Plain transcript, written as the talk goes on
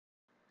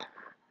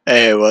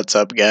Hey, what's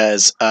up,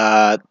 guys?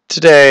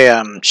 Today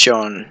I'm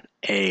showing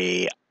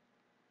a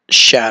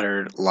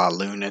shattered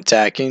GoLaLoon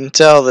attack. You can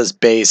tell this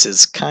base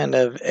is kind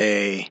of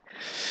a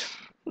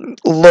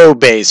low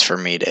base for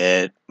me to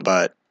hit,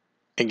 but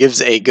it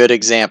gives a good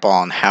example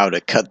on how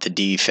to cut the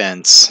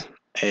defense.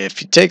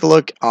 If you take a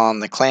look on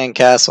the clan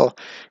castle,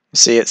 you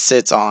see it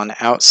sits on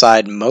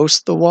outside most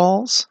of the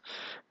walls,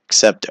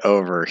 except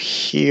over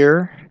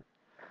here.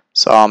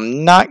 So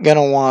I'm not going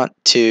to want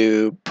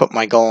to put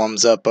my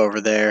golems up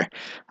over there.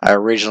 I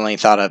originally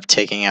thought of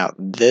taking out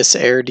this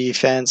air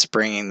defense,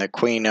 bringing the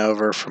queen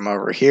over from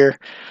over here.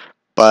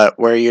 But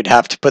where you'd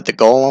have to put the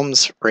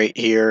golems right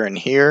here and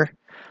here,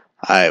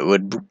 I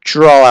would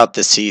draw out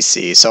the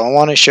CC. So I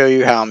want to show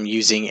you how I'm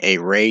using a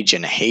rage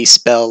and haste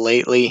spell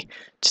lately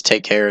to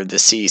take care of the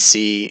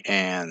CC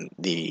and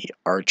the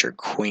archer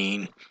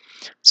queen.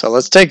 So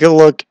let's take a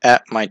look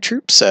at my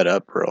troop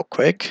setup real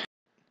quick.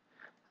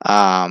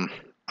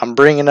 I'm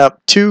bringing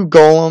up 2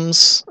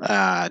 golems,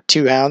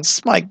 2 hounds.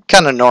 It's my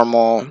kind of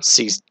normal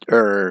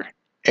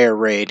air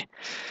raid.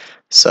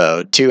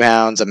 So 2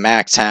 hounds, a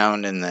max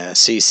hound in the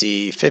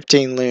CC,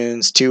 15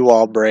 loons, 2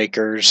 wall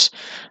breakers.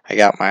 I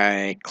got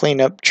my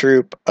cleanup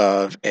troop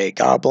of a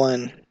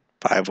goblin,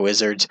 5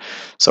 wizards.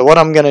 So what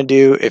I'm gonna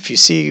do, if you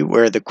see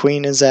where the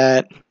queen is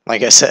at,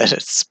 like I said,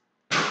 it's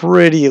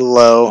pretty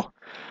low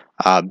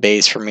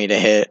base for me to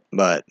hit,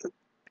 but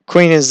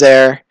queen is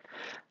there.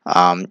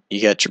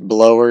 You got your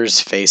blowers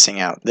facing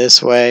out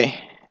this way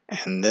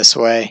and this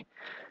way.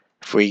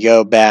 If we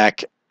go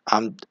back,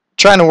 I'm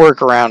trying to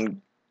work around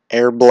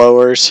air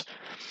blowers.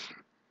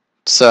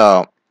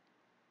 So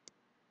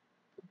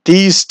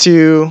these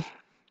 2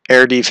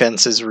 air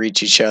defenses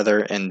reach each other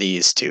and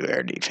these 2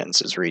 air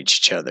defenses reach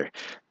each other.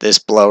 This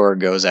blower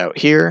goes out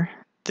here.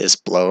 This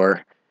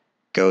blower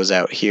goes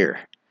out here.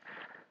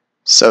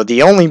 So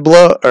the only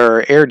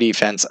air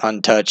defense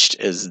untouched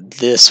is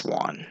this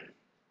one,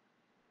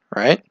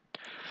 right?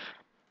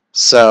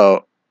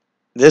 So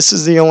this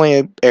is the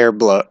only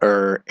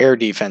air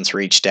defense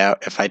reached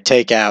out. If I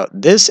take out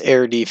this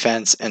air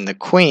defense and the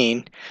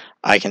queen,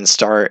 I can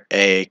start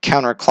a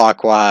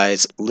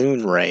counterclockwise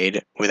loon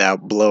raid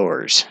without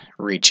blowers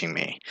reaching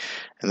me.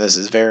 And this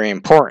is very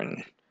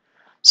important.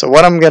 So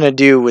what I'm going to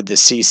do with the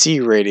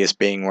CC radius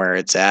being where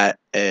it's at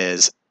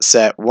is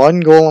set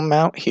 1 golem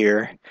out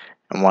here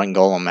and 1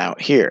 golem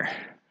out here.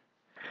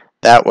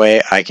 That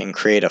way I can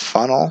create a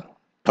funnel,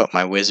 put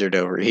my wizard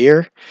over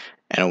here,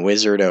 and a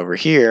wizard over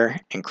here,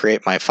 and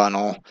create my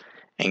funnel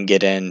and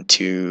get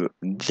into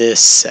this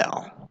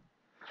cell.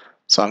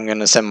 So I'm going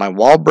to send my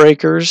wall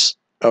breakers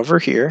over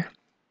here,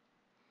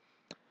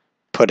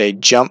 put a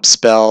jump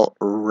spell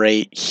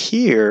right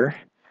here,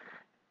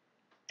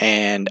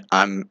 and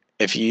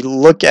if you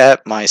look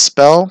at my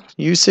spell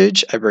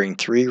usage, I bring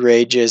 3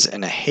 rages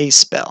and a haste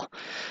spell.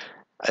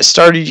 I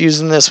started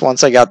using this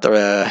once I got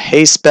the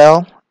haste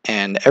spell,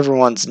 and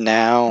everyone's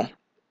now,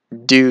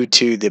 due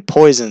to the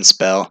poison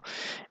spell,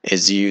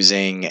 is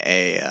using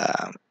a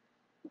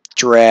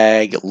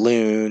drag,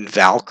 loon,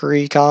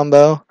 Valkyrie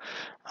combo.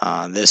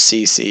 This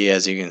CC,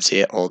 as you can see,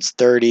 it holds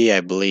 30.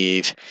 I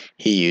believe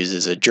he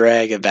uses a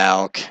drag, a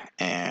Valk,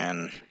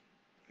 and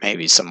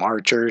maybe some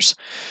archers.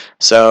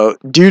 So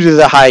due to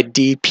the high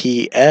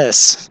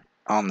DPS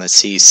on the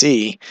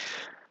CC,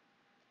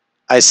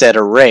 I set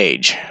a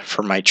rage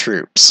for my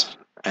troops.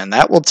 And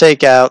that will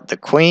take out the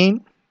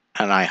queen,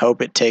 and I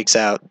hope it takes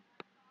out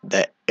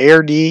the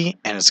air D,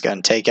 and it's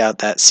going to take out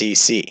that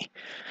CC.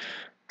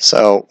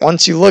 So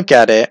once you look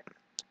at it,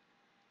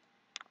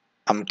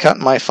 I'm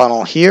cutting my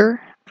funnel here,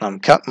 and I'm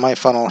cutting my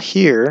funnel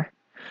here,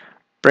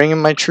 bringing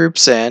my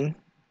troops in.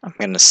 I'm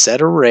going to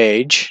set a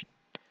rage.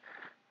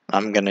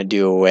 I'm going to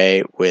do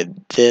away with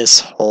this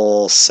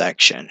whole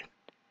section.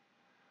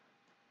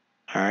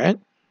 Alright,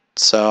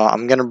 so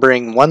I'm going to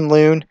bring 1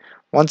 loon.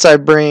 Once I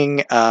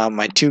bring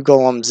my 2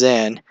 golems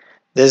in,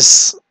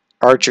 this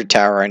archer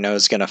tower I know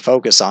is going to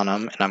focus on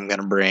them, and I'm going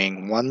to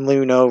bring 1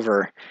 loon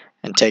over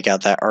and take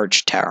out that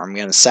archer tower. I'm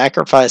going to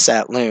sacrifice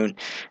that loon, and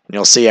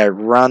you'll see I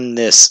run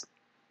this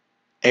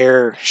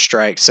air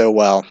strike so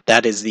well.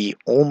 That is the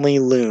only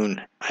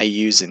loon I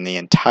use in the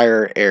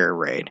entire air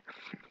raid.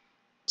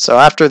 So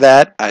after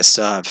that, I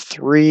still have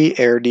 3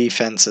 air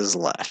defenses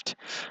left.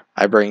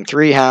 I bring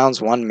 3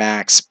 hounds, 1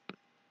 max.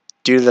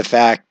 Due to the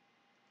fact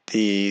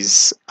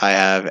I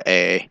have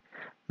a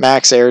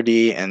max air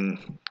D and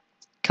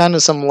kind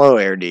of some low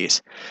air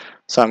Ds.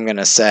 So I'm going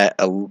to set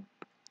a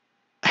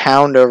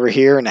hound over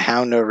here and a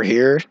hound over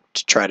here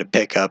to try to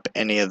pick up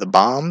any of the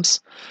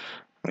bombs.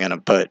 I'm going to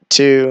put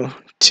 2,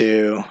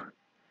 2,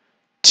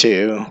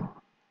 2,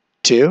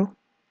 2,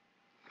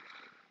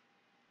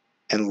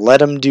 and let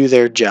them do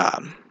their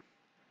job.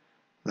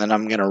 Then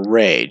I'm going to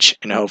rage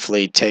and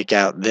hopefully take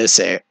out this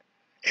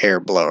air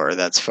blower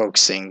that's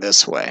focusing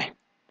this way.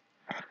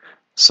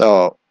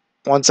 So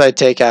once I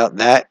take out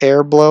that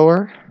air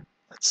blower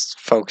that's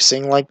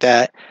focusing like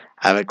that,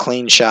 I have a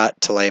clean shot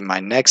to lay my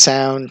next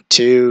hound.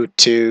 2,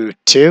 2,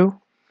 2.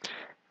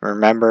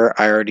 Remember,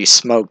 I already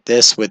smoked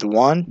this with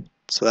 1,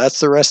 so that's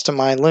the rest of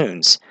my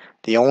loons.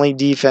 The only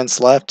defense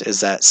left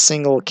is that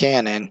single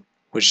cannon,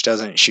 which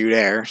doesn't shoot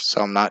air,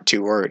 so I'm not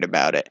too worried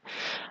about it.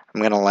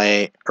 I'm going to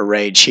lay a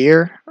rage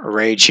here, and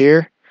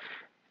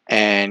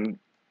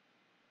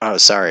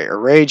a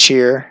rage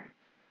here,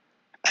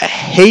 a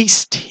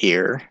haste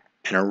here,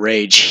 and a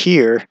rage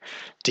here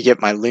to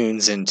get my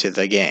loons into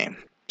the game.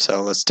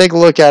 So let's take a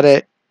look at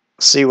it,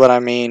 see what I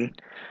mean.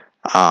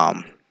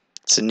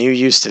 It's a new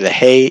use to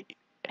the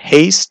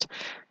haste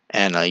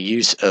and a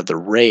use of the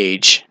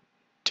rage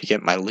to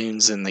get my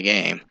loons in the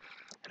game.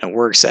 And it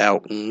works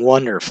out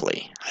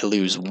wonderfully. I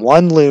lose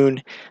one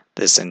loon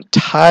this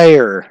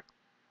entire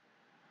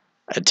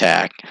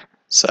attack.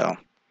 So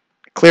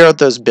clear out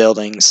those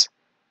buildings,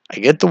 I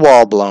get the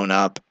wall blown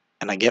up,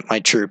 and I get my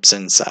troops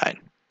inside.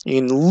 You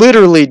can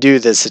literally do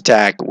this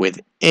attack with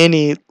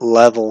any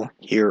level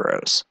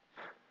heroes.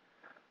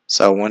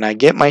 So when I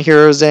get my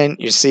heroes in,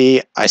 you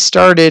see I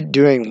started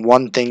doing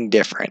one thing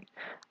different.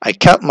 I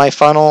cut my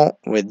funnel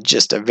with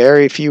just a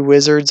very few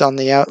wizards on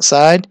the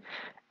outside,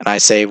 and I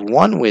save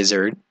one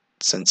wizard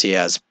since he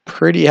has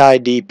pretty high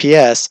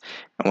DPS,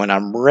 and when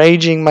I'm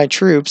raging my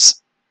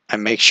troops, I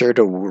make sure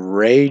to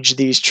rage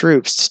these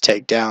troops to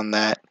take down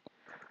that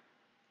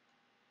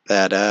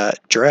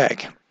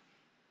drag.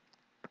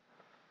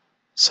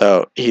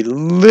 So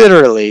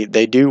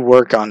they do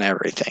work on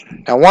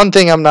everything. Now one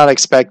thing I'm not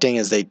expecting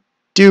is they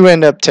do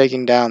end up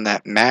taking down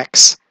that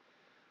max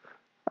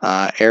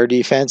air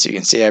defense. You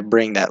can see I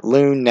bring that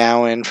loon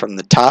now in from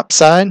the top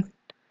side,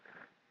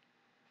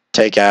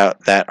 take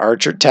out that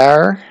archer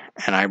tower,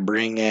 and I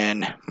bring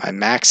in my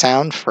max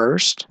hound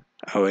first,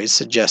 always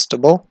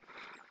suggestible.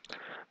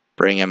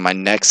 Bring in my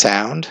next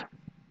hound,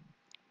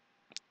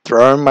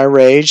 throw in my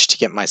rage to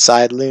get my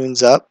side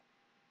loons up,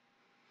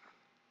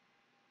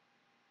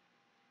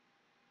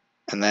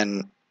 and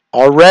then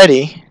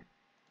already,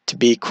 to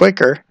be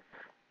quicker,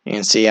 you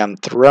can see I'm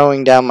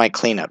throwing down my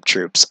cleanup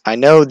troops. I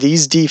know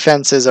these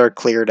defenses are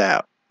cleared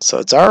out, so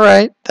it's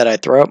alright that I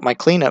throw up my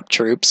cleanup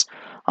troops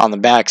on the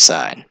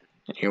backside.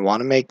 You want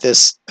to make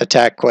this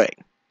attack quick.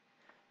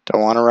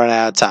 Don't want to run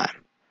out of time.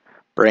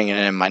 Bringing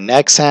in my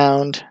next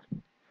hound,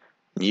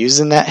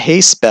 using that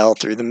haste spell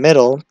through the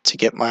middle to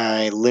get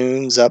my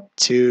loons up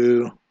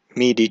to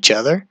meet each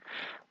other,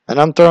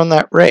 and I'm throwing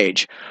that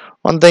rage.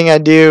 One thing I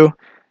do,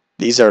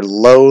 these are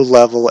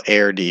low-level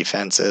air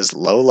defenses,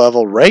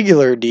 low-level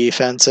regular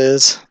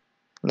defenses,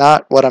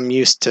 not what I'm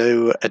used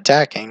to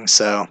attacking,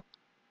 so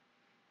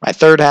my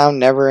third hound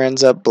never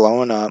ends up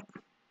blowing up.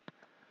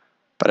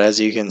 But as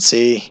you can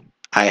see,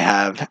 I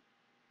have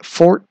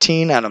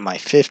 14 out of my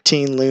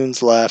 15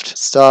 loons left,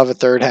 still have a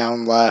third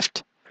hound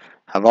left,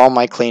 have all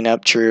my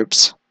cleanup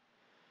troops,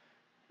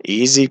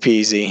 easy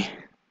peasy.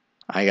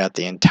 I got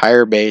the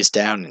entire base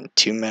down in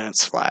 2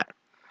 minutes flat.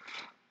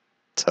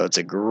 So it's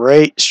a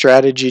great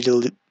strategy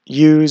to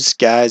use,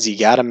 guys. You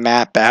got to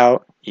map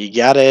out. You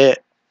got to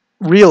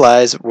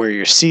realize where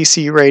your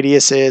CC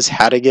radius is,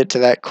 how to get to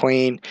that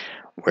queen,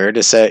 where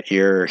to set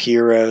your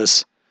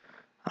heroes.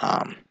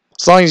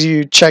 As long as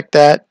you check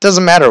that,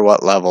 doesn't matter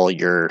what level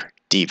your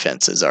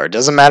defenses are.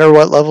 Doesn't matter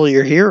what level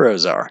your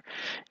heroes are.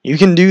 You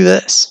can do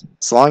this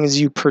as long as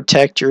you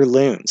protect your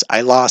loons.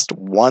 I lost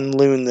one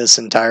loon this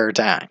entire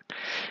time.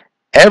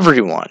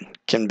 Everyone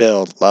can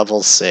build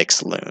level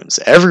 6 loons.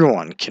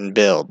 Everyone can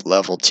build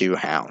level 2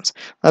 hounds.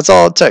 That's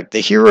all it took.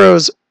 The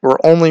heroes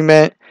were only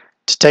meant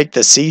to take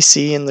the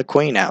CC and the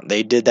queen out.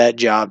 They did that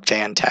job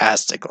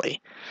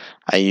fantastically.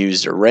 I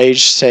used a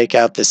rage to take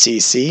out the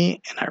CC,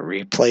 and I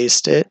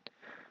replaced it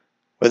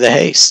with a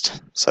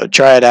haste. So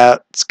try it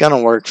out. It's going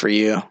to work for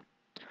you.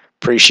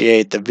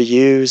 Appreciate the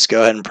views.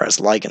 Go ahead and press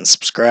like and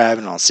subscribe,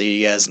 and I'll see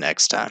you guys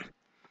next time.